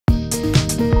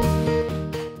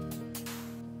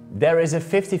There is a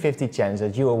 50-50 chance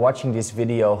that you are watching this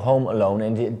video home alone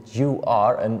and that you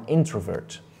are an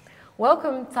introvert.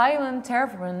 Welcome Tyler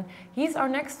Terveren. He's our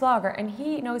next vlogger and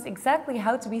he knows exactly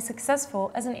how to be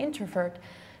successful as an introvert.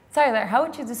 Tyler, how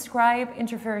would you describe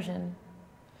introversion?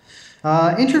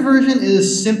 Introversion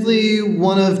is simply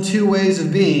one of two ways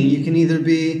of being. You can either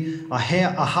be a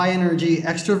high energy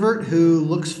extrovert who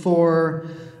looks for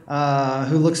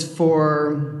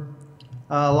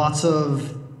lots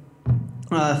of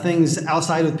things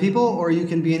outside with people, or you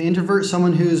can be an introvert,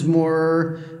 someone who's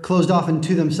more closed off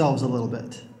into themselves a little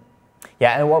bit.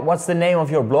 Yeah, and what's the name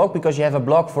of your blog? Because you have a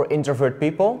blog for introvert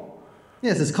people.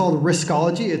 Yes, it's called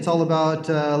Riskology. It's all about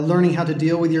learning how to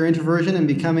deal with your introversion and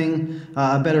becoming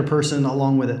a better person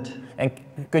along with it. And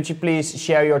could you please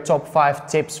share your top 5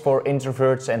 tips for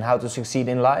introverts and how to succeed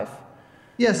in life?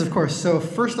 Yes, of course. So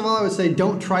first of all, I would say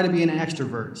don't try to be an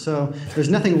extrovert. So there's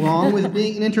nothing wrong with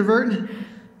being an introvert.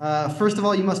 First of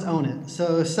all, you must own it.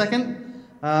 So second,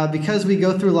 because we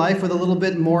go through life with a little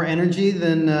bit more energy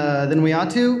than we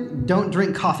ought to, don't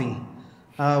drink coffee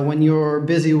when you're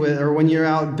busy with, or when you're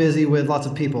out busy with lots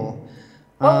of people.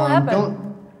 What will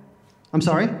happen? I'm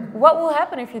sorry? What will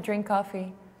happen if you drink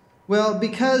coffee? Well,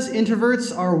 because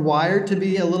introverts are wired to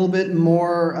be a little bit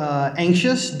more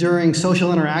anxious during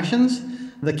social interactions,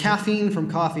 the caffeine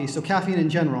from coffee, so caffeine in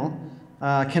general,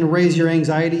 can raise your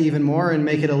anxiety even more and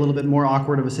make it a little bit more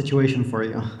awkward of a situation for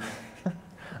you.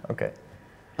 Okay.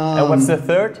 And what's the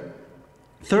third?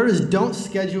 Third is don't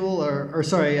schedule,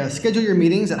 schedule your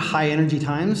meetings at high energy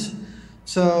times.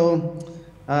 So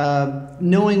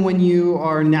knowing when you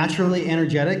are naturally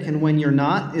energetic and when you're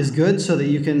not is good, so that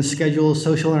you can schedule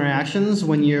social interactions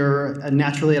when you're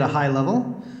naturally at a high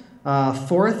level.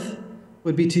 Fourth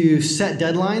would be to set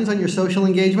deadlines on your social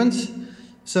engagements.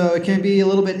 So it can be a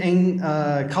little bit,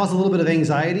 cause a little bit of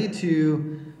anxiety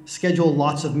to schedule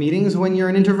lots of meetings when you're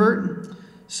an introvert.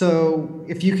 So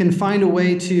if you can find a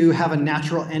way to have a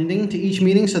natural ending to each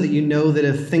meeting so that you know that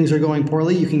if things are going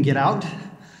poorly, you can get out,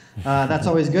 that's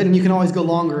always good. And you can always go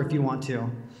longer if you want to.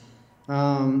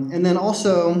 And then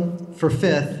also, for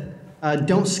fifth,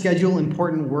 don't schedule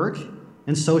important work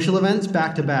and social events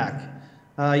back to back.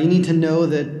 You need to know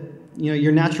that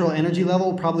your natural energy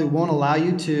level probably won't allow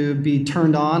you to be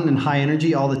turned on and high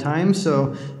energy all the time.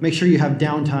 So make sure you have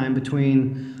downtime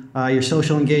between your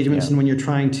social engagements and when you're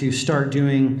trying to start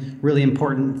doing really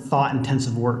important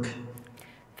thought-intensive work.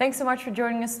 Thanks so much for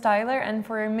joining us, Tyler, and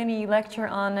for a mini lecture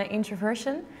on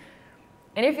introversion.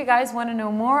 And if you guys want to know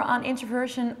more on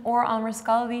introversion or on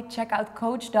Riskology, check out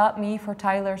coach.me for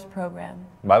Tyler's program.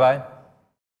 Bye-bye.